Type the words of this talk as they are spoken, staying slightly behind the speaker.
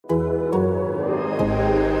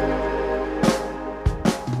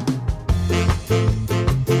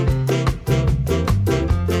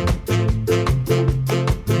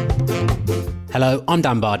Hello, I'm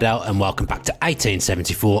Dan Bardell and welcome back to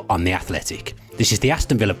 1874 on The Athletic. This is the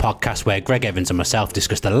Aston Villa podcast where Greg Evans and myself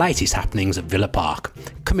discuss the latest happenings at Villa Park.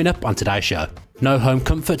 Coming up on today's show, no home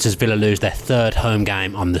comforts as Villa lose their third home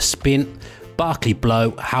game on the spin. Barkley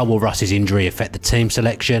blow, how will Ross's injury affect the team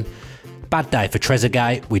selection? Bad day for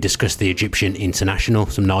Trezeguet, we discussed the Egyptian international,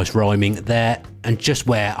 some nice rhyming there, and just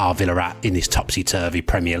where are Villa at in this topsy-turvy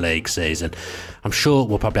Premier League season. I'm sure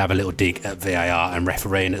we'll probably have a little dig at VAR and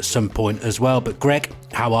refereeing at some point as well, but Greg,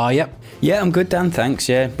 how are you? Yeah, I'm good, Dan, thanks.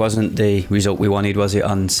 Yeah, wasn't the result we wanted, was it,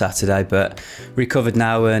 on Saturday, but recovered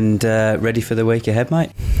now and ready for the week ahead,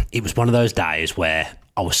 mate. It was one of those days where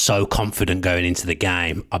I was so confident going into the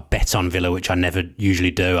game. I bet on Villa, which I never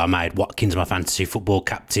usually do. I made Watkins my fantasy football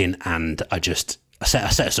captain, and I set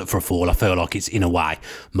us up for a fall. I feel like it's, in a way,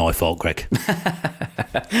 my fault, Greg.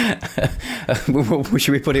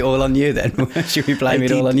 Should we put it all on you then? Should we blame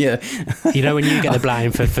it all on you? You know, when you get the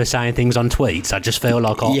blame for saying things on tweets, I just feel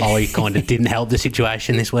like I kind of didn't help the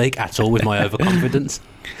situation this week at all with my overconfidence.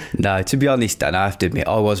 No, to be honest, Dan, I have to admit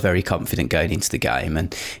I was very confident going into the game,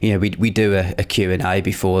 and you know we do a Q&A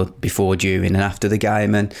before, during and after the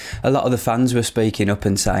game, and a lot of the fans were speaking up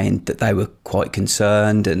and saying that they were quite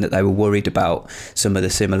concerned and that they were worried about some of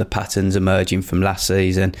the similar patterns emerging from last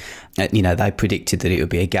season. You know, they predicted that it would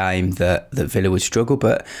be a game that Villa would struggle,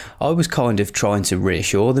 but I was kind of trying to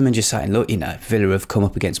reassure them and just saying, look, you know, Villa have come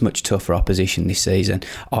up against much tougher opposition this season.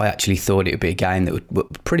 I actually thought it would be a game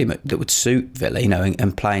that would suit Villa, you know,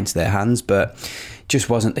 and play into their hands, but just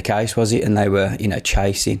wasn't the case, was it? And they were, you know,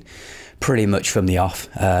 chasing pretty much from the off.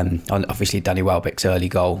 Obviously, Danny Welbeck's early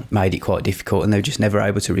goal made it quite difficult, and they were just never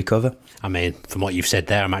able to recover. I mean, from what you've said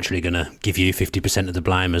there, I'm actually going to give you 50% of the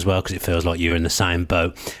blame as well, because it feels like you're in the same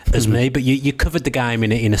boat as me. But you covered the game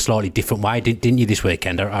in a slightly different way, didn't you, this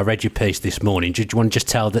weekend? I read your piece this morning. Do you want to just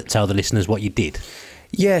tell the listeners what you did?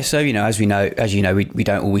 Yeah, so you know, as you know, we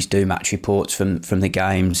don't always do match reports from the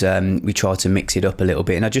games. We try to mix it up a little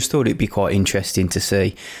bit, and I just thought it'd be quite interesting to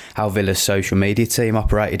see how Villa's social media team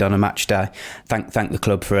operated on a match day. Thank the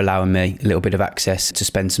club for allowing me a little bit of access to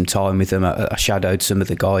spend some time with them. I shadowed some of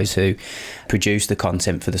the guys who produce the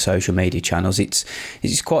content for the social media channels. It's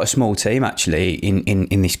quite a small team actually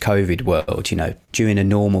in this COVID world. You know, during a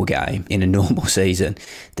normal game in a normal season,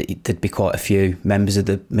 there'd be quite a few members of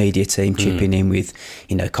the media team chipping in with,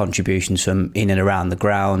 you know, contributions from in and around the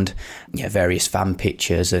ground, you know, various fan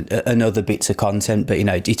pictures and other bits of content. But you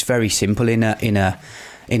know, it's very simple in a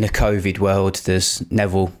COVID world. There's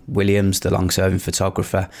Neville Williams, the long-serving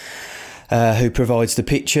photographer, who provides the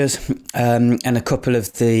pictures, and a couple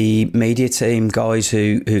of the media team guys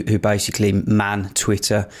who basically man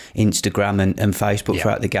Twitter, Instagram and Facebook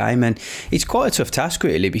throughout the game. And it's quite a tough task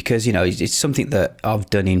really, because, you know, it's something that I've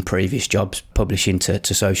done in previous jobs, publishing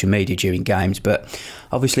to social media during games. But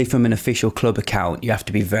obviously from an official club account, you have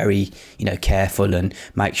to be very, you know, careful and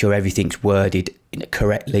make sure everything's worded, you know,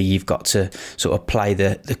 correctly. You've got to sort of play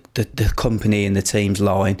the company and the team's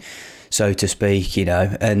line, so to speak, you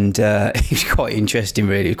know, and it was quite interesting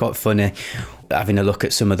really. It was quite funny having a look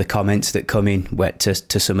at some of the comments that come in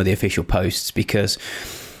to some of the official posts, because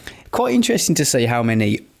quite interesting to see how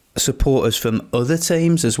many supporters from other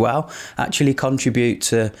teams as well actually contribute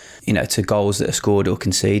to, you know, to goals that are scored or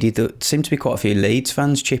conceded. There seemed to be quite a few Leeds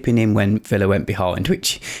fans chipping in when Villa went behind,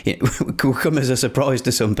 which, you know, will come as a surprise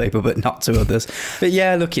to some people but not to others. But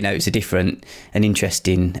yeah, look, you know, it's a different and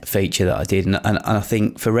interesting feature that I did, and I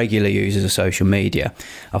think for regular users of social media,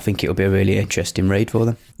 I think it'll be a really interesting read for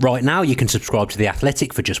them. Right now you can subscribe to The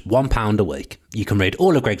Athletic for just £1 a week. You can read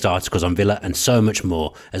all of Greg's articles on Villa and so much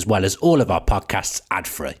more, as well as all of our podcasts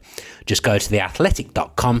ad-free. Just go to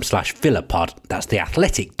theathletic.com/villapod. That's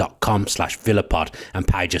theathletic.com/villapod and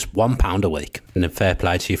pay just £1 a week. And a fair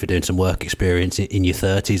play to you for doing some work experience in your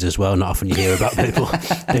 30s as well. Not often you hear about people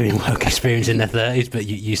doing work experience in their 30s, but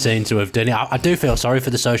you seem to have done it. I do feel sorry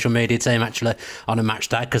for the social media team actually on a match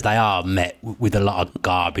day, because they are met with a lot of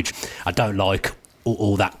garbage. I don't like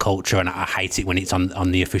all that culture, and I hate it when it's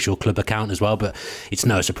on the official club account as well, but it's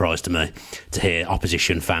no surprise to me to hear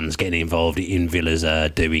opposition fans getting involved in Villa's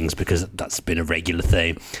doings, because that's been a regular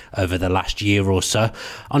theme over the last year or so.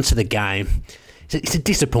 Onto the game. It's a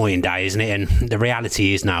disappointing day, isn't it? And the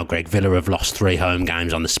reality is now, Greg, Villa have lost 3 home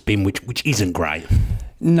games on the spin, which isn't great.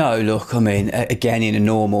 No, look, I mean, again, in a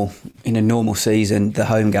normal in a normal season, the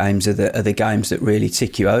home games are the games that really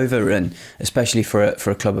tick you over, and especially for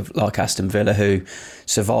a club like Aston Villa, who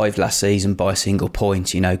survived last season by a single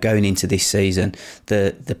point. Going into this season,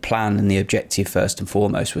 the plan and the objective first and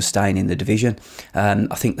foremost was staying in the division.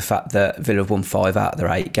 I think the fact that Villa have won 5 out of their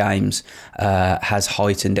 8 games has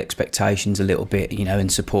heightened expectations a little bit,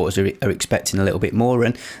 and supporters are expecting a little bit more,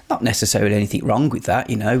 and not necessarily anything wrong with that.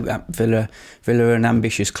 Villa are an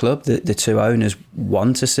ambitious club. The two owners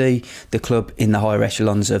want to see the club in the higher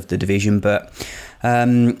echelons of the division, but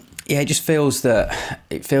it just feels that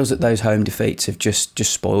those home defeats have just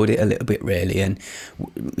spoiled it a little bit, really. And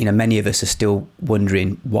many of us are still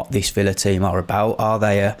wondering what this Villa team are about. Are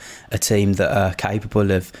they a team that are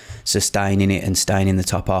capable of sustaining it and staying in the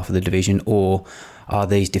top half of the division, or are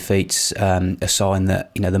these defeats a sign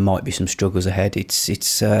that there might be some struggles ahead?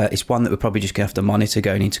 It's one that we're probably just going to have to monitor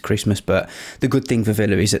going into Christmas. But the good thing for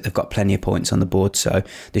Villa is that they've got plenty of points on the board, so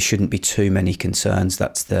there shouldn't be too many concerns.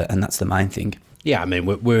 That's the main thing. Yeah, I mean,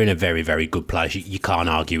 we're in a very, very good place. You can't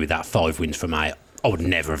argue with that. 5 wins from 8. I would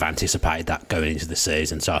never have anticipated that going into the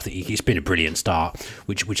season. So I think it's been a brilliant start,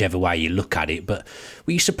 whichever way you look at it. But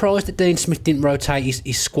were you surprised that Dean Smith didn't rotate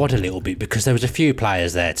his squad a little bit? Because there was a few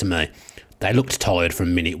players there, to me, they looked tired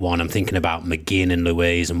from minute one. I'm thinking about McGinn and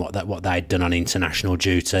Louise and what they'd done on international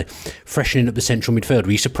duty, freshening up the central midfield.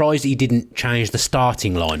 Were you surprised that he didn't change the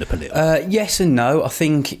starting lineup a little? Yes and no. I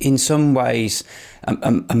think in some ways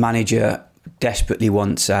a manager desperately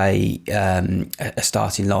wants a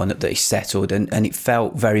starting lineup that is settled, and it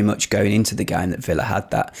felt very much going into the game that Villa had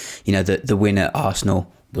that. The win at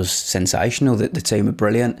Arsenal was sensational, that the team were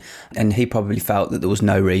brilliant, and he probably felt that there was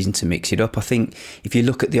no reason to mix it up. I think if you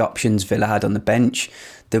look at the options Villa had on the bench,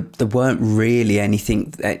 there weren't really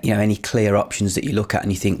anything, any clear options that you look at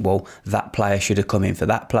and you think, well, that player should have come in for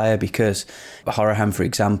that player, because Horahan, for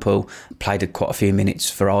example, played quite a few minutes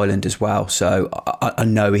for Ireland as well. So I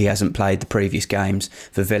know he hasn't played the previous games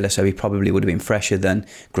for Villa, so he probably would have been fresher than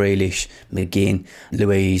Grealish, McGinn,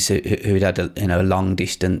 Louise, who'd had a long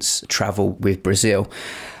distance travel with Brazil.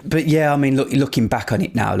 But yeah, I mean, looking back on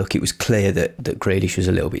it now, it was clear that Grealish was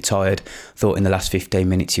a little bit tired. Thought in the last 15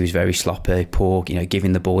 minutes he was very sloppy, poor,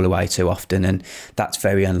 giving the ball away too often, and that's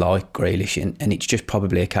very unlike Grealish. And it's just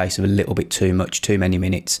probably a case of a little bit too many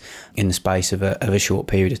minutes in the space of a short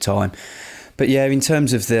period of time. But yeah, in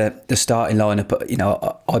terms of the starting lineup,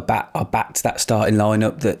 I backed that starting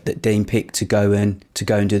lineup that Dean picked to go and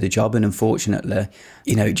do the job, and unfortunately,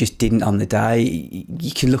 it just didn't on the day.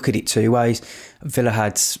 You can look at it two ways. Villa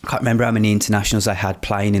had, I can't remember how many internationals they had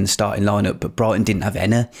playing in the starting lineup, but Brighton didn't have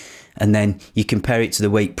any. And then you compare it to the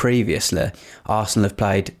week previously, Arsenal have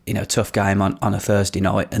played a tough game on a Thursday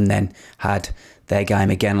night, and then had their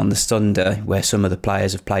game again on the Sunday, where some of the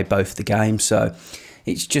players have played both the games. So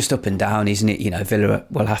it's just up and down, isn't it? Villa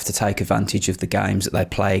will have to take advantage of the games that they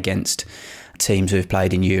play against teams who have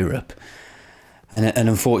played in Europe. And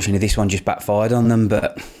unfortunately, this one just backfired on them.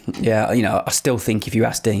 But yeah, I still think if you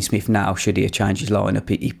ask Dean Smith now, should he have changed his lineup,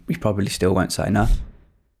 he probably still won't say no.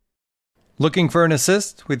 Looking for an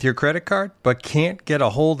assist with your credit card, but can't get a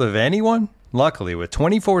hold of anyone? Luckily, with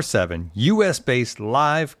 24/7 US-based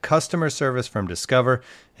live customer service from Discover,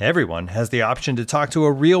 everyone has the option to talk to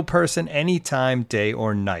a real person anytime, day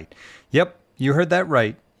or night. Yep, you heard that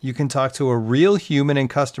right. You can talk to a real human in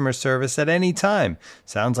customer service at any time.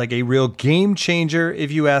 Sounds like a real game changer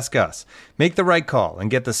if you ask us. Make the right call and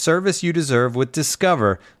get the service you deserve with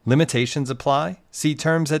Discover. Limitations apply. See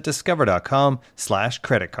terms at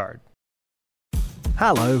discover.com/creditcard.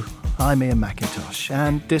 Hello, I'm Ian McIntosh,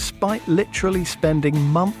 and despite literally spending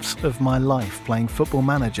months of my life playing Football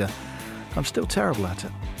Manager, I'm still terrible at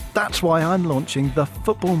it. That's why I'm launching the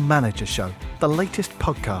Football Manager Show, the latest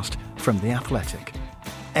podcast from The Athletic.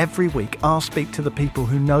 Every week, I'll speak to the people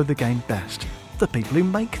who know the game best, the people who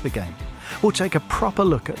make the game. We'll take a proper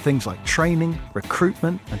look at things like training,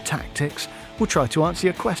 recruitment and tactics. We'll try to answer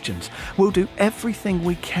your questions. We'll do everything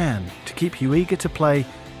we can to keep you eager to play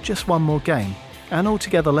just one more game, and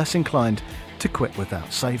altogether less inclined to quit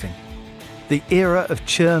without saving. The era of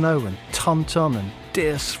Cherno and Tonton and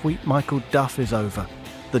dear sweet Michael Duff is over.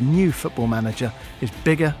 The new Football Manager is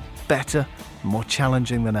bigger, better, and more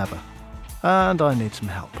challenging than ever. And I need some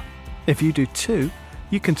help. If you do too,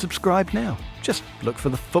 you can subscribe now. Just look for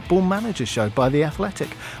the Football Manager Show by The Athletic,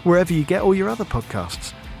 wherever you get all your other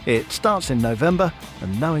podcasts. It starts in November,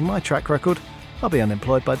 and knowing my track record, I'll be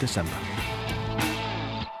unemployed by December.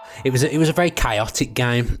 It was a very chaotic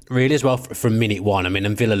game, really, as well, from minute one. I mean,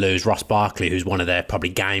 and Villa lose Ross Barkley, who's one of their probably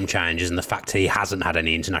game changers, and the fact he hasn't had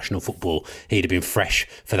any international football, he'd have been fresh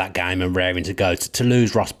for that game and raring to go. To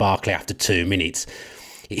lose Ross Barkley after 2 minutes,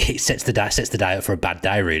 it sets the day up for a bad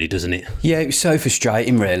day, really, doesn't it? Yeah, it was so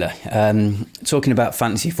frustrating, really. Talking about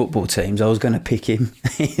fantasy football teams, I was going to pick him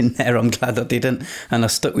in there. I'm glad I didn't, and I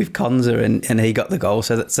stuck with Konza, and he got the goal.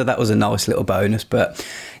 So that was a nice little bonus. But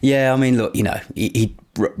yeah, I mean, look,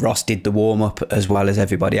 Ross did the warm up as well as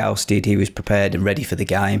everybody else did. He was prepared and ready for the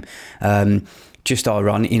game. Just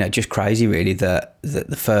ironic, just crazy, really, that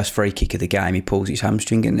the first free kick of the game, he pulls his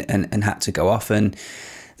hamstring and had to go off. And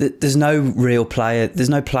there's no real player. There's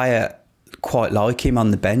no player quite like him on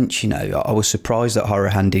the bench. I was surprised that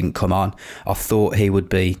Hourihane didn't come on. I thought he would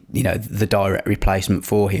be, the direct replacement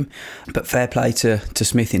for him. But fair play to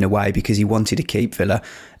Smith in a way, because he wanted to keep Villa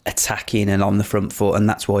attacking and on the front foot, and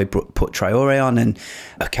that's why he put Traoré on. And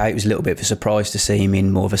okay, it was a little bit of a surprise to see him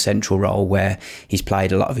in more of a central role, where he's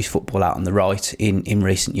played a lot of his football out on the right in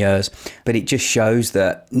recent years. But it just shows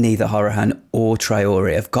that neither Hourihane or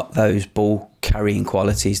Traoré have got those ball carrying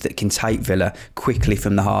qualities that can take Villa quickly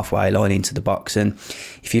from the halfway line into the box. And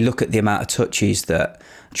if you look at the amount of touches that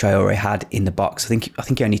Traoré had in the box, I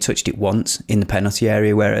think he only touched it once in the penalty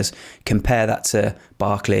area, whereas compare that to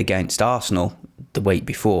Barkley against Arsenal the week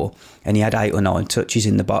before, and he had 8 or 9 touches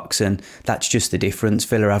in the box, and that's just the difference.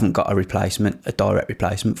 Villa haven't got a direct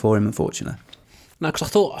replacement for him, unfortunately. No, because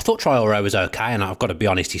I thought Traoré was okay, and I've got to be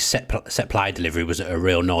honest, his set play delivery was a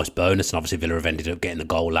real nice bonus, and obviously Villa have ended up getting the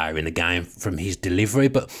goal later in the game from his delivery.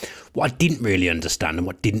 But what I didn't really understand and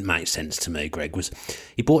what didn't make sense to me, Greg, was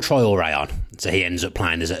he brought Traoré on, so he ends up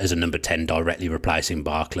playing as a number 10, directly replacing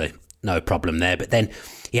Barkley. No problem there, but then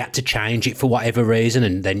he had to change it for whatever reason,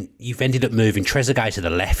 and then you've ended up moving Trezeguet to the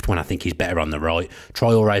left when I think he's better on the right.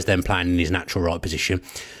 Traoré's then playing in his natural right position,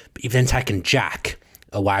 but you've then taken Jack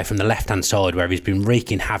away from the left-hand side, where he's been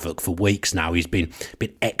wreaking havoc for weeks now. He's been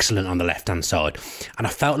excellent on the left-hand side, and I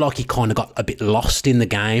felt like he kind of got a bit lost in the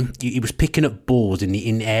game. He was picking up balls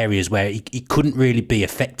in areas where he couldn't really be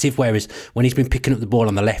effective, whereas when he's been picking up the ball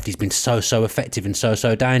on the left, he's been so effective and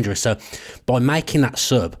so dangerous. So by making that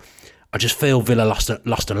sub, I just feel Villa lost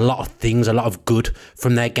a lot of things, a lot of good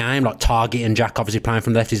from their game. Like Targett and Jack obviously playing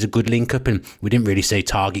from the left is a good link up, and we didn't really see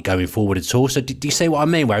Targett going forward at all. So do you see what I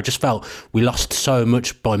mean? Where I just felt we lost so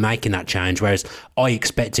much by making that change, whereas I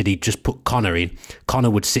expected he'd just put Connor in. Connor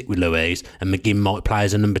would sit with Luiz, and McGinn might play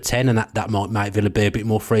as a number 10, and that might make Villa be a bit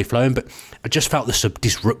more free-flowing. But I just felt the sub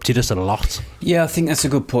disrupted us a lot. Yeah, I think that's a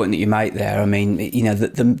good point that you make there. I mean,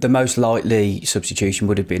 the most likely substitution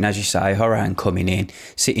would have been, as you say, Hourihane coming in,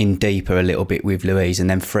 sitting deeper a little bit with Luiz, and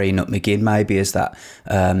then freeing up McGinn maybe as that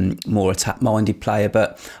more attack-minded player.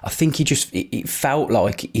 But I think it felt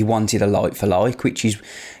like he wanted a like for like, which is,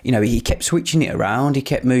 he kept switching it around. He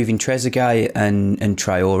kept moving Trezeguet and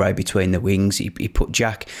Traoré between the wings. He put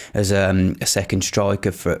Jack as a second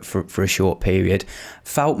striker for a short period.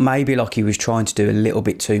 Felt maybe like he was trying to do a little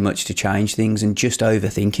bit too much to change things and just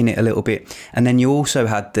overthinking it a little bit. And then you also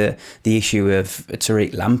had the issue of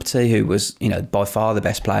Tariq Lamptey, who was by far the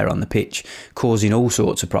best player on the pitch, causing all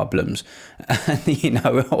sorts of problems. And I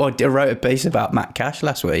wrote a piece about Matt Cash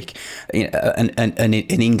last week, and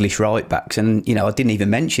English right backs, and I didn't even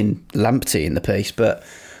mention Lamptey in the piece, but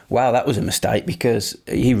wow, that was a mistake, because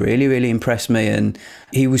he really, really impressed me, and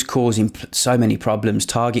he was causing so many problems.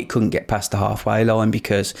 Targett couldn't get past the halfway line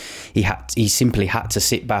because he simply had to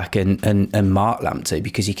sit back and mark Lamptey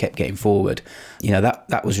because he kept getting forward.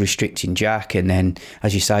 That was restricting Jack, and then,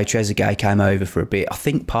 as you say, Trezeguet came over for a bit. I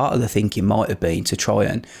think part of the thinking might have been to try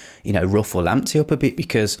and ruffle Lamptey up a bit,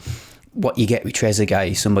 because what you get with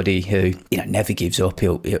Trezeguet is somebody who never gives up.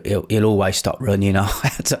 He'll always stop running. I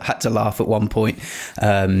had to laugh at one point.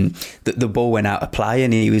 The ball went out of play,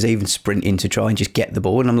 and he was even sprinting to try and just get the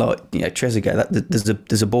ball. And I'm like, Trezeguet,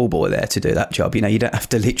 there's a ball boy there to do that job. You don't have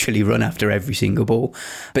to literally run after every single ball.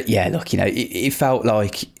 But yeah, look, it felt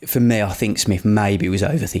like, for me, I think Smith maybe was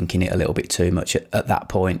overthinking it a little bit too much at that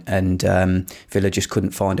point, and Villa just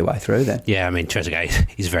couldn't find a way through then. Yeah, I mean, Trezeguet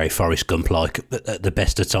is very Forrest Gump-like at the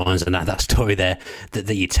best of times, and that story there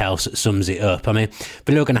that you tell sums it up. I mean,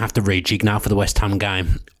 Villa are going to have to rejig now for the West Ham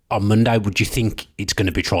game on Monday. Would you think it's going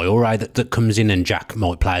to be Traoré that comes in, and Jack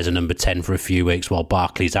might play as a number 10 for a few weeks while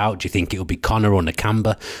Barkley's out? Do you think it'll be Connor or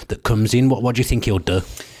Nakamba that comes in? What do you think he'll do?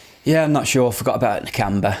 Yeah, I'm not sure. I forgot about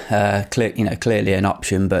Nakamba. Clearly an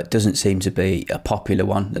option, but doesn't seem to be a popular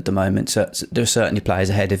one at the moment. So there are certainly players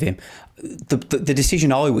ahead of him. The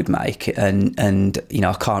decision I would make, and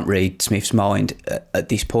I can't read Smith's mind at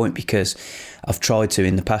this point, because I've tried to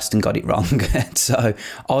in the past and got it wrong. So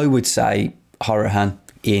I would say Hourihane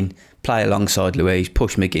in, play alongside Luiz,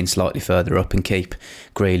 push McGinn slightly further up, and keep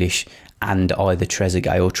Grealish and either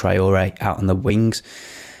Trezeguet or Traoré out on the wings.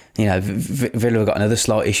 Villa have got another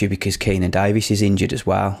slight issue because Keenan Davis is injured as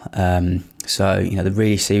well. So, they're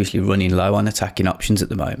really seriously running low on attacking options at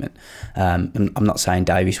the moment. And I'm not saying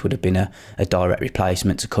Davies would have been a direct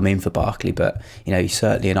replacement to come in for Barkley, but, he's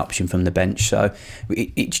certainly an option from the bench. So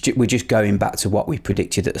we're just going back to what we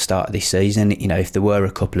predicted at the start of this season. If there were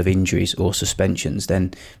a couple of injuries or suspensions,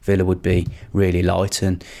 then Villa would be really light.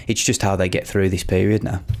 And it's just how they get through this period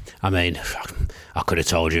now. I mean, I could have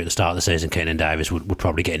told you at the start of the season Keinan Davis would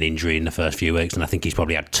probably get an injury in the first few weeks, and I think he's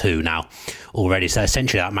probably had 2 now already. So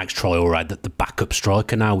essentially that makes Troy Allred the backup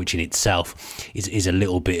striker now, which in itself is a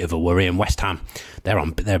little bit of a worry. And West Ham,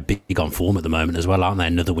 they're big on form at the moment as well, aren't they?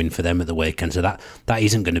 Another win for them at the weekend, so that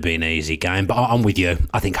isn't going to be an easy game. But I'm with you.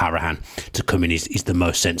 I think Harahan to come in is the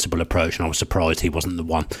most sensible approach, and I was surprised he wasn't the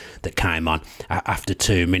one that came on after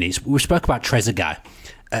 2 minutes. We spoke about Trezeguet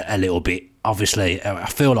a little bit. Obviously, I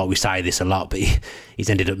feel like we say this a lot, but he's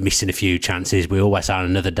ended up missing a few chances. We always say on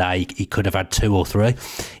another day he could have had 2 or 3.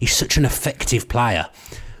 He's such an effective player,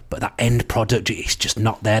 but that end product is just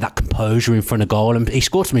not there, that composure in front of goal. And he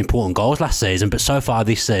scored some important goals last season, but so far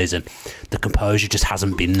this season, the composure just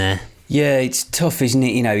hasn't been there. Yeah, it's tough, isn't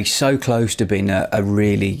it? He's so close to being a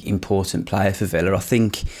really important player for Villa. I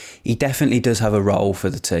think he definitely does have a role for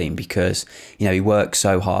the team because, he works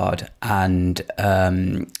so hard, and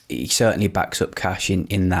he certainly backs up Cash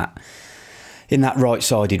in that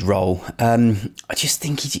right-sided role. I just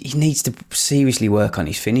think he needs to seriously work on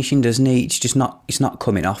his finishing, doesn't he? It's not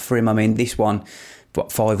coming off for him. I mean, this one,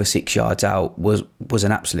 5 or 6 yards out, was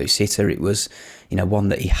an absolute sitter. It was, one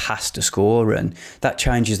that he has to score, and that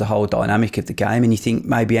changes the whole dynamic of the game. And you think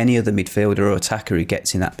maybe any other midfielder or attacker who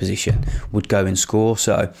gets in that position would go and score.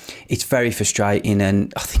 So it's very frustrating,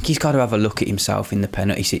 and I think he's got to have a look at himself in the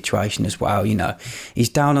penalty situation as well. He's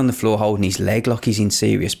down on the floor holding his leg like he's in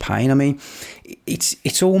serious pain. I mean,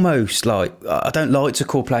 it's almost like, I don't like to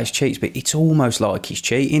call players cheats, but it's almost like he's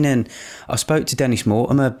cheating. And I spoke to Dennis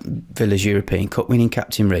Mortimer, Villa's European Cup winning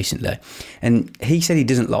captain, recently, and he said he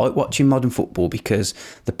doesn't like watching modern football because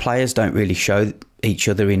the players don't really show each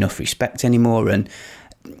other enough respect anymore. And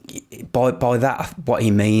by that, what he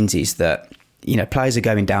means is that, players are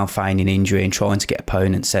going down feigning injury and trying to get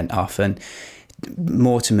opponents sent off. And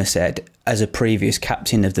Mortimer said, as a previous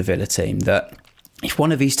captain of the Villa team, that if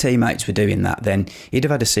one of his teammates were doing that, then he'd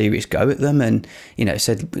have had a serious go at them and,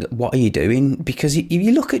 said, what are you doing? Because if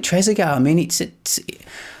you look at Trezeguet, I mean, it's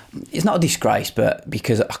not a disgrace, but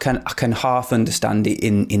because I can half understand it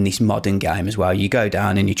in this modern game as well. You go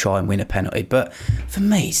down and you try and win a penalty, but for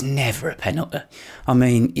me, it's never a penalty. I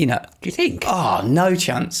mean, do you think? Oh, no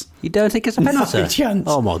chance. You don't think it's a penalty? No chance.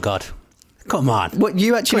 Oh my God. Come on. What,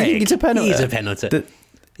 you actually think it's a penalty? It is a penalty.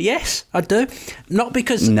 Yes, I do. Not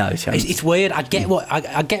because no chance. It's weird. I get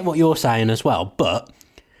what you're saying as well, but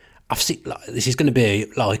I've seen, this is going to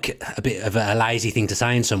be like a bit of a lazy thing to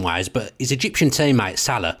say in some ways, but his Egyptian teammate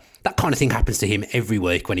Salah, that kind of thing happens to him every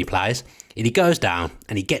week when he plays. And he goes down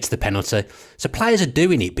and he gets the penalty. So players are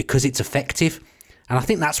doing it because it's effective, and I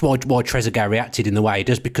think that's why Trezeguet reacted in the way he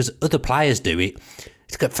does, because other players do it.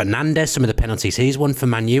 It's got Fernandes, some of the penalties he's won for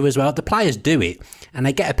Man U as well. The players do it and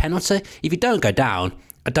they get a penalty. If you don't go down,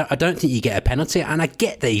 I don't think you get a penalty, and I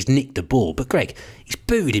get that he's nicked the ball, but Greg, he's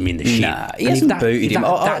booted him in the shin. Nah, he hasn't booted him.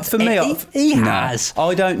 For me, he has.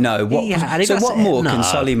 I don't know what more can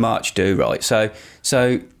Solly March do, right? So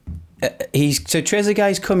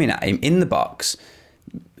Trezeguet's coming at him in the box.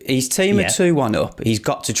 His team are 2-1 up. He's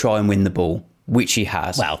got to try and win the ball, which he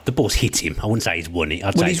has. Well, the ball's hit him. I wouldn't say he's won it.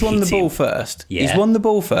 He's won the ball first. Yeah. He's won the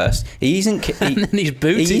ball first. He isn't. And then he's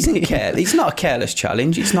booted. He isn't careless. It's not a careless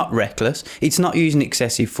challenge. It's not reckless. It's not using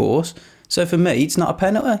excessive force. So for me, it's not a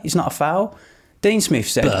penalty. It's not a foul. Dean Smith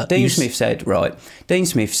said. Dean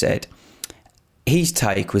Smith said his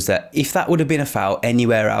take was that if that would have been a foul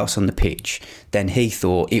anywhere else on the pitch, then he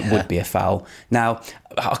thought it would be a foul. Now,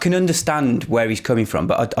 I can understand where he's coming from,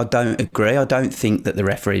 but I don't agree. I don't think that the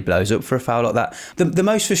referee blows up for a foul like that. The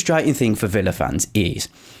most frustrating thing for Villa fans is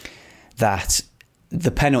that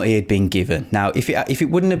the penalty had been given. Now, if it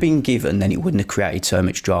wouldn't have been given, then it wouldn't have created so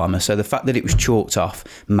much drama. So the fact that it was chalked off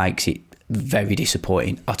makes it very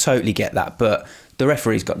disappointing. I totally get that, but the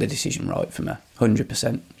referee's got the decision right for me,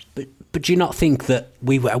 100%. But do you not think that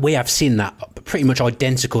we have seen that pretty much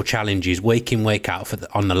identical challenges week in, week out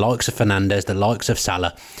on the likes of Fernandes, the likes of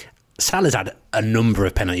Salah? Salah's had a number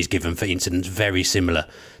of penalties given for incidents very similar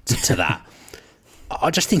to that.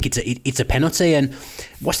 I just think it's a penalty. And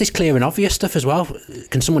what's this clear and obvious stuff as well?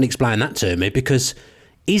 Can someone explain that to me? Because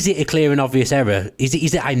Is it a clear and obvious error? Is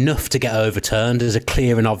it enough to get overturned as a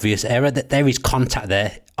clear and obvious error that there is contact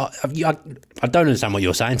there? I don't understand what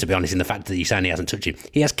you're saying, to be honest, in the fact that you're saying he hasn't touched him.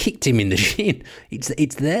 He has kicked him in the shin.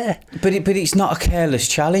 It's there. But it's not a careless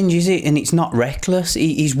challenge, is it? And it's not reckless.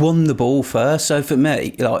 He's won the ball first. So for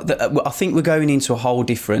me, I think we're going into a whole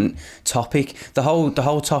different topic. The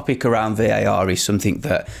whole topic around VAR is something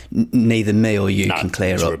that neither me or you can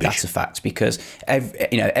clear up. Rubbish. That's a fact, because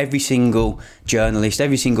every single journalist,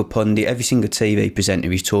 every single pundit, every single TV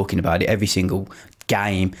presenter is talking about it every single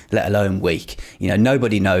game, let alone week.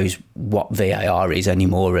 Nobody knows what VAR is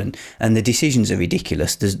anymore, and the decisions are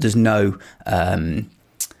ridiculous. There's no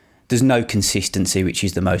consistency, which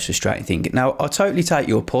is the most frustrating thing. Now, I totally take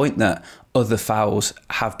your point that other fouls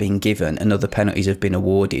have been given and other penalties have been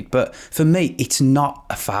awarded, but for me, it's not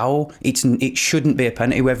a foul. It shouldn't be a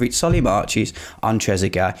penalty, whether it's Solly Marches on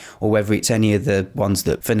Trezeguet or whether it's any of the ones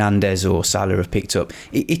that Fernandes or Salah have picked up.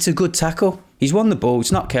 It's a good tackle. He's won the ball.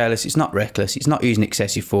 It's not careless. It's not reckless. It's not using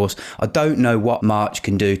excessive force. I don't know what March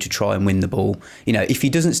can do to try and win the ball. If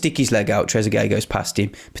he doesn't stick his leg out, Trezeguet goes past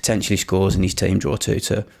him, potentially scores, and his team draw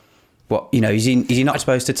 2-2. What, is he not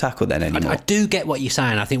supposed to tackle then anymore? I do get what you're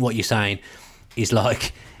saying. I think what you're saying is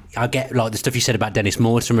like, I get like the stuff you said about Dennis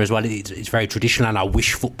Mortimer as well. It's very traditional, and I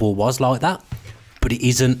wish football was like that, but it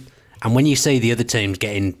isn't. And when you see the other teams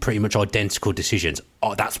getting pretty much identical decisions,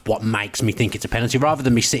 that's what makes me think it's a penalty, rather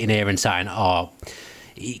than me sitting here and saying,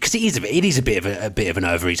 because it is a bit of an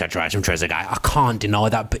over-exaggeration from Trezeguet. I can't deny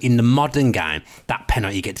that, but in the modern game, that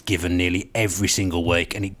penalty gets given nearly every single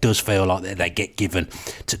week, and it does feel like they get given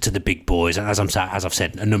to the big boys. And as I've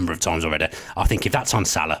said a number of times already, I think if that's on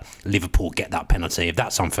Salah, Liverpool get that penalty. If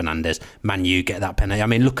that's on Fernandes, Man U get that penalty. I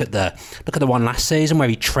mean, look at the one last season where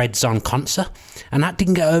he treads on Konsa, and that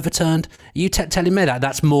didn't get overturned. Are you telling me that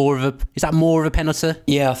is that more of a penalty?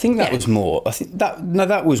 Yeah, I think that was more.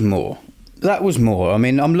 That was more. That was more. I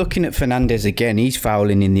mean, I'm looking at Fernandes again. He's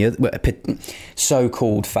fouling in the other,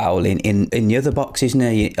 so-called fouling in the other box, isn't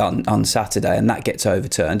he, on Saturday, and that gets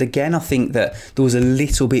overturned. Again, I think that there was a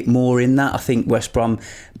little bit more in that. I think West Brom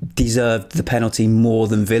deserved the penalty more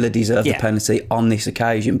than Villa deserved the penalty on this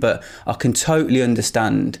occasion. But I can totally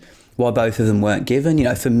understand why both of them weren't given.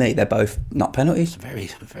 For me, they're both not penalties. Very,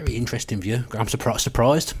 very interesting view. I'm surprised.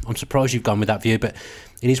 I'm surprised you've gone with that view, but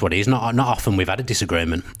it is what it is. Not often we've had a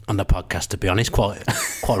disagreement on the podcast, to be honest. Quite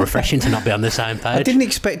refreshing to not be on the same page. I didn't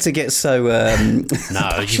expect to get so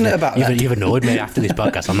passionate about that. You've annoyed me after this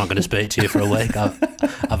podcast. I'm not going to speak to you for a week.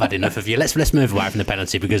 I've had enough of you. Let's move away from the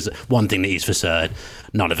penalty, because one thing that is for certain,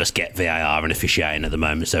 none of us get VAR and officiating at the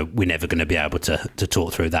moment, so we're never going to be able to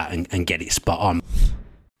talk through that and get it spot on.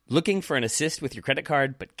 Looking for an assist with your credit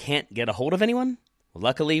card but can't get a hold of anyone?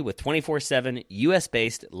 Luckily, with 24/7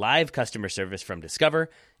 US-based live customer service from Discover,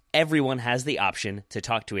 everyone has the option to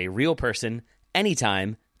talk to a real person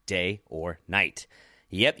anytime, day or night.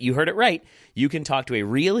 Yep, you heard it right. You can talk to a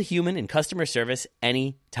real human in customer service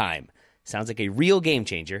anytime. Sounds like a real game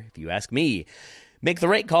changer, if you ask me. Make the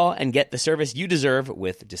right call and get the service you deserve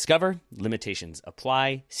with Discover. Limitations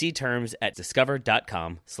apply. See terms at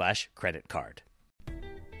discover.com/creditcard.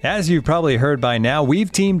 As you've probably heard by now,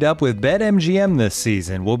 we've teamed up with BetMGM this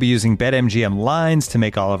season. We'll be using BetMGM lines to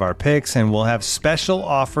make all of our picks, and we'll have special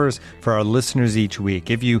offers for our listeners each week.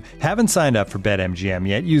 If you haven't signed up for BetMGM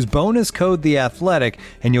yet, use bonus code The Athletic,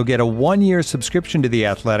 and you'll get a 1-year subscription to The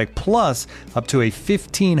Athletic, plus up to a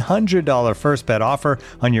 $1,500 first bet offer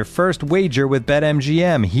on your first wager with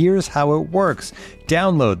BetMGM. Here's how it works.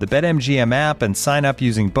 Download the BetMGM app and sign up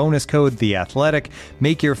using bonus code The Athletic.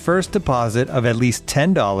 Make your first deposit of at least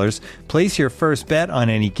 $10. Place your first bet on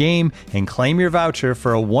any game and claim your voucher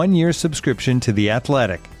for a 1-year subscription to The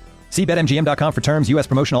Athletic. See BetMGM.com for terms. U.S.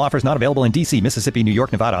 promotional offers not available in D.C., Mississippi, New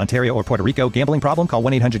York, Nevada, Ontario, or Puerto Rico. Gambling problem? Call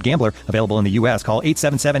 1-800-GAMBLER. Available in the U.S. Call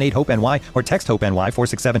 877-8-HOPE-NY or text HOPE-NY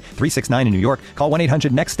 467-369 in New York. Call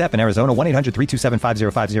 1-800-NEXT-STEP in Arizona.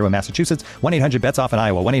 1-800-327-5050 in Massachusetts. 1-800-BETS-OFF in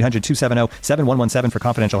Iowa. 1-800-270-7117 for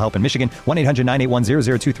confidential help in Michigan.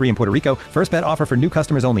 1-800-981-0023 in Puerto Rico. First bet offer for new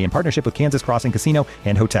customers only in partnership with Kansas Crossing Casino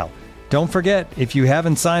and Hotel. Don't forget, if you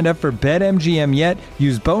haven't signed up for BetMGM yet,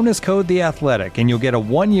 use bonus code The Athletic, and you'll get a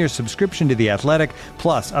 1-year subscription to The Athletic,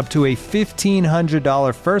 plus up to a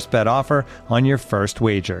 $1,500 first bet offer on your first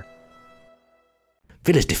wager.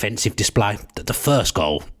 Villa's defensive display, the first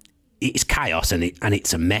goal, it's chaos and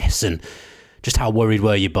it's a mess. And just how worried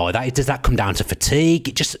were you by that? Does that come down to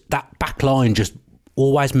fatigue? That back line just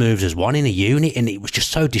always moves as one in a unit, and it was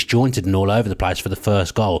just so disjointed and all over the place for the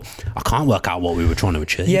first goal. I can't work out what we were trying to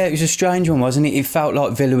achieve. Yeah, it was a strange one, wasn't it? It felt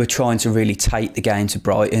like Villa were trying to really take the game to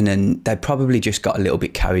Brighton, and they probably just got a little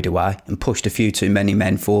bit carried away and pushed a few too many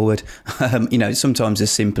men forward. Sometimes as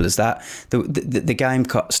simple as that. The game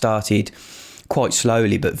started quite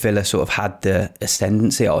slowly, but Villa sort of had the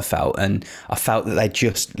ascendancy, I felt, and I felt that they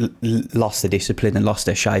just lost the discipline and lost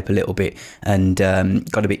their shape a little bit and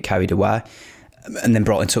got a bit carried away. And then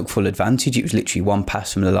Brighton took full advantage. It was literally one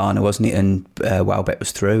pass from Lallana, wasn't it? And Welbeck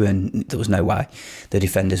was through, and there was no way the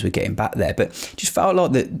defenders were getting back there. But it just felt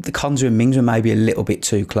like the Konsa and Mings were maybe a little bit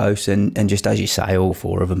too close, and just as you say, all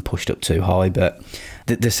four of them pushed up too high. But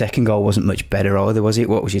the second goal wasn't much better either, was it?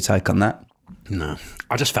 What was your take on that? No,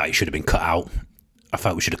 I just felt it should have been cut out. I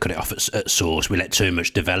felt we should have cut it off at source. We let too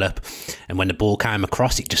much develop, and when the ball came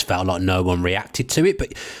across, it just felt like no one reacted to it.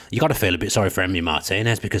 But you got to feel a bit sorry for Emi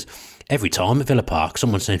Martinez, because every time at Villa Park,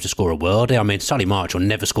 someone seems to score a worldie. I mean, Solly March will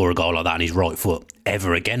never score a goal like that on his right foot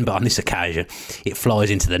ever again, but on this occasion, it flies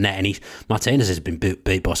into the net, and Martinez has been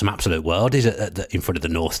beat by some absolute worldies in front of the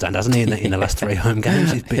North Stand, hasn't he, in the last 3 home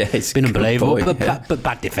games? It's been unbelievable, but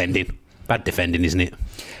bad defending. Bad defending, isn't it?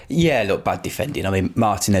 Yeah, look, bad defending. I mean,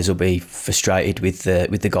 Martinez will be frustrated with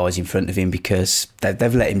the guys in front of him because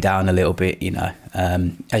they've let him down a little bit.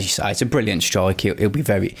 As you say, it's a brilliant strike. He'll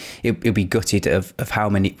be gutted of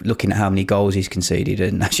looking at how many goals he's conceded,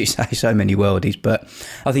 and as you say, so many worldies. But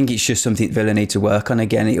I think it's just something Villa need to work on.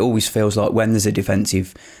 Again, it always feels like when there's a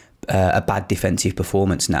bad defensive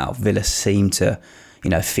performance now, Villa seem to,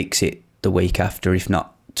 fix it the week after, if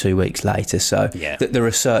not 2 weeks later. So yeah. There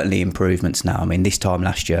are certainly improvements now. I mean, this time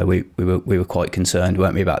last year we were quite concerned,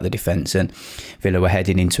 weren't we, about the defence, and Villa were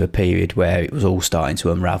heading into a period where it was all starting to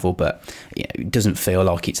unravel. But it doesn't feel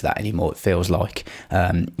like it's that anymore. It feels like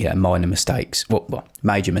minor mistakes,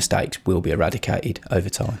 major mistakes will be eradicated over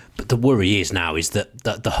time. But the worry is that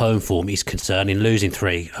the home form is concerning. Losing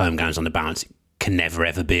 3 home games on the bounce can never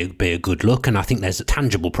ever be a good look, and I think there's a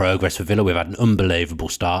tangible progress for Villa. We've had an unbelievable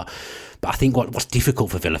start, but I think what's difficult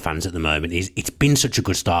for Villa fans at the moment is it's been such a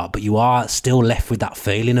good start, but you are still left with that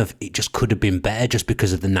feeling of it just could have been better just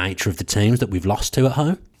because of the nature of the teams that we've lost to at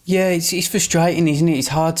home. Yeah, it's frustrating, isn't it? It's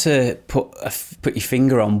hard to put your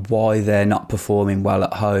finger on why they're not performing well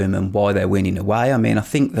at home and why they're winning away. I mean, I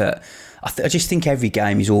think that I just think every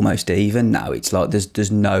game is almost even now. It's like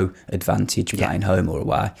there's no advantage playing home or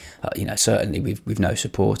away. Certainly we've no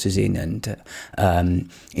supporters in, and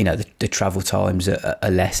the travel times are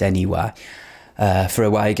less anyway. For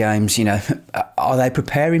away games, are they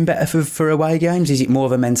preparing better for away games? Is it more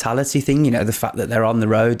of a mentality thing? The fact that they're on the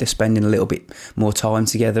road, they're spending a little bit more time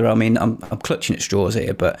together. I mean, I'm clutching at straws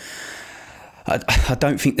here, but I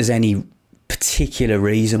don't think there's any particular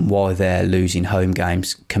reason why they're losing home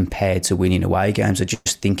games compared to winning away games. I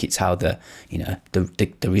just think it's how the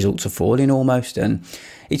results are falling almost, and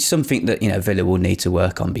it's something that Villa will need to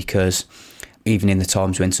work on, because even in the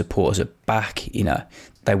times when supporters are back,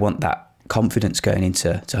 they want that confidence going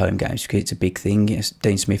into home games, because it's a big thing.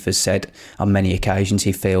 Dean Smith has said on many occasions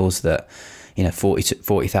he feels that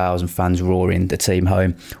 40,000 fans roaring the team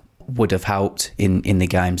home would have helped in the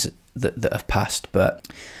games that have passed, but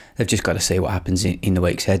they've just got to see what happens in the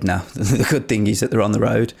weeks ahead now. The good thing is that they're on the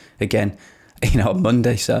road again, on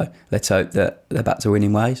Monday, so let's hope that they're back to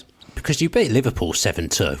winning ways. Because you beat Liverpool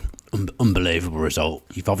 7-2, unbelievable result.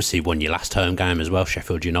 You've obviously won your last home game as well,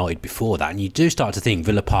 Sheffield United, before that, and you do start to think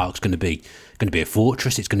Villa Park's going to be a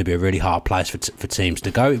fortress. It's going to be a really hard place for teams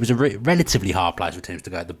to go. It was a relatively hard place for teams to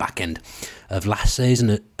go at the back end of last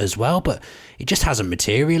season as well, but it just hasn't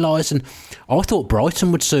materialised. And I thought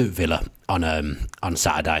Brighton would suit Villa on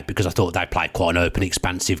Saturday, because I thought they played quite an open,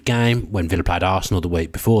 expansive game. When Villa played Arsenal the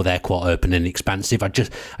week before, they're quite open and expansive. I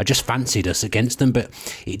just fancied us against them, but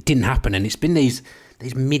it didn't happen. And it's been these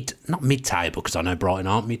not mid-table, because I know Brighton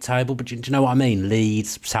aren't mid-table, but do you know what I mean?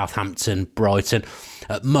 Leeds, Southampton, Brighton.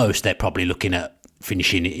 At most, they're probably looking at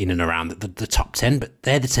finishing in and around the top 10, but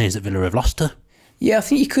they're the teams that Villa have lost to. Yeah, I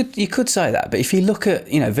think you could say that, but if you look at,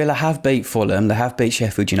 Villa have beat Fulham, they have beat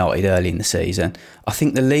Sheffield United early in the season. I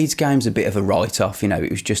think the Leeds game's a bit of a write-off.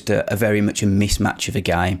 It was just a very much a mismatch of a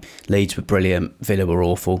game. Leeds were brilliant, Villa were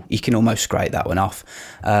awful. You can almost scrape that one off.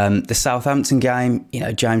 The Southampton game,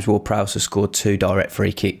 James Ward-Prowse has scored 2 direct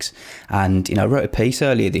free kicks, and I wrote a piece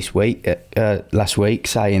earlier last week,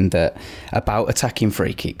 saying that about attacking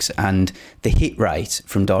free kicks, and the hit rate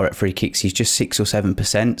from direct free kicks is just 6 or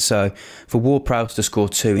 7%. So for Ward-Prowse else to score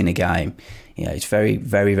 2 in a game, it's very,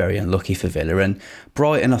 very, very unlucky for Villa. And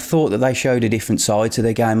Brighton, I thought that they showed a different side to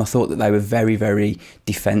their game. I thought that they were very, very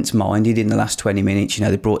defence-minded in the last 20 minutes.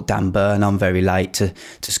 They brought Dan Burn on very late to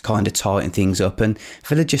kind of tighten things up. And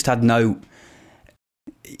Villa just had no...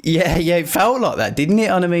 Yeah, it felt like that, didn't it?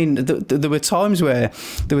 And I mean, there were times where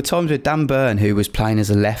Dan Burn, who was playing as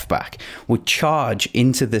a left back, would charge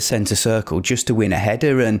into the centre circle just to win a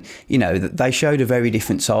header, and they showed a very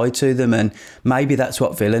different side to them. And maybe that's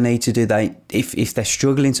what Villa need to do. If they're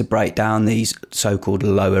struggling to break down these so-called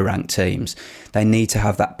lower ranked teams, they need to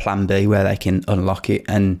have that plan B where they can unlock it.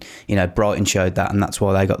 And Brighton showed that, and that's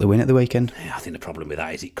why they got the win at the weekend. Yeah, I think the problem with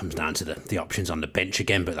that is it comes down to the options on the bench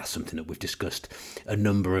again, but that's something that we've discussed a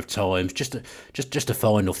number of times. Just a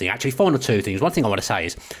final thing, actually, final 2 things. One thing I want to say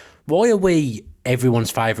is, why are we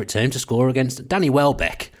everyone's favourite team to score against? Danny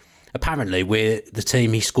Welbeck, apparently we're the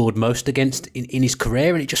team he scored most against in his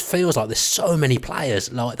career, and it just feels like there's so many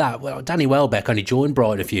players like that. Well, Danny Welbeck only joined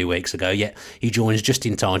Brighton a few weeks ago, yet he joins just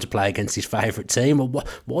in time to play against his favourite team.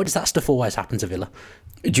 Why does that stuff always happen to Villa?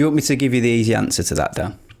 Do you want me to give you the easy answer to that,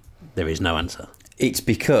 Dan? There is no answer. It's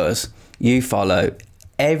because you follow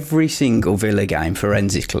every single Villa game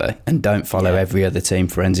forensically and don't follow every other team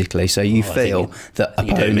forensically, so you feel that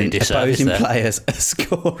opposing players are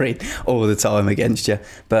scoring all the time against you.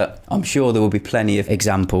 But I'm sure there will be plenty of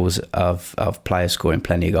examples of players scoring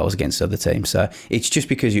plenty of goals against other teams, so it's just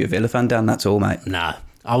because you're a Villa fan, Dan, that's all, mate. No,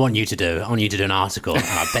 I want you to do an article, and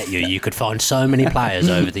I bet you could find so many players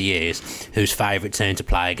over the years whose favourite team to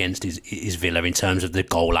play against is Villa in terms of the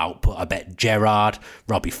goal output. I bet Gerrard,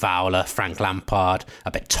 Robbie Fowler, Frank Lampard,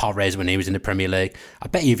 I bet Torres when he was in the Premier League. I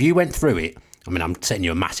bet you, if you went through it, I mean, I'm setting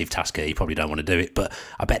you a massive task here, you probably don't want to do it, but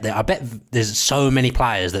I bet there's so many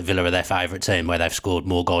players that Villa are their favourite team where they've scored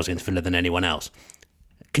more goals against Villa than anyone else.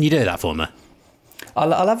 Can you do that for me?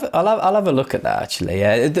 I'll have a look at that, actually.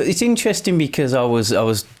 Yeah, it's interesting because I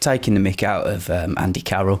was taking the mick out of Andy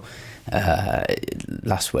Carroll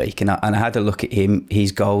last week, and I had a look at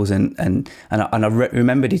his goals, and I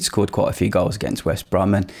remembered he'd scored quite a few goals against West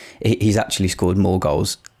Brom, and he's actually scored more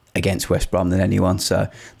goals against West Brom than anyone. So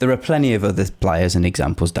there are plenty of other players and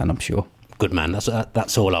examples, Dan, I'm sure. Good man,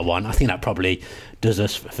 that's all I want. I think that probably does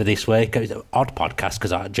us for this week. It's an odd podcast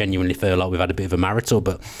because I genuinely feel like we've had a bit of a marital,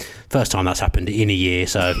 but first time that's happened in a year,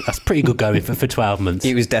 so that's pretty good going for 12 months.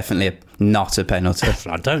 It was definitely not a penalty.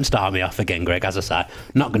 Don't start me off again, Greg. As I say,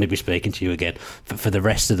 not going to be speaking to you again for the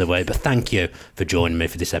rest of the week, but thank you for joining me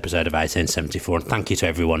for this episode of 1874, and thank you to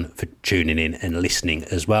everyone for tuning in and listening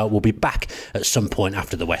as well. We'll be back at some point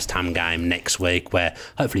after the West Ham game next week, where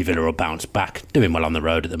hopefully Villa will bounce back, doing well on the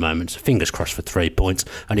road at the moment, so fingers crossed for 3 points.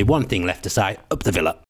 Only one thing left to say: up the Villa.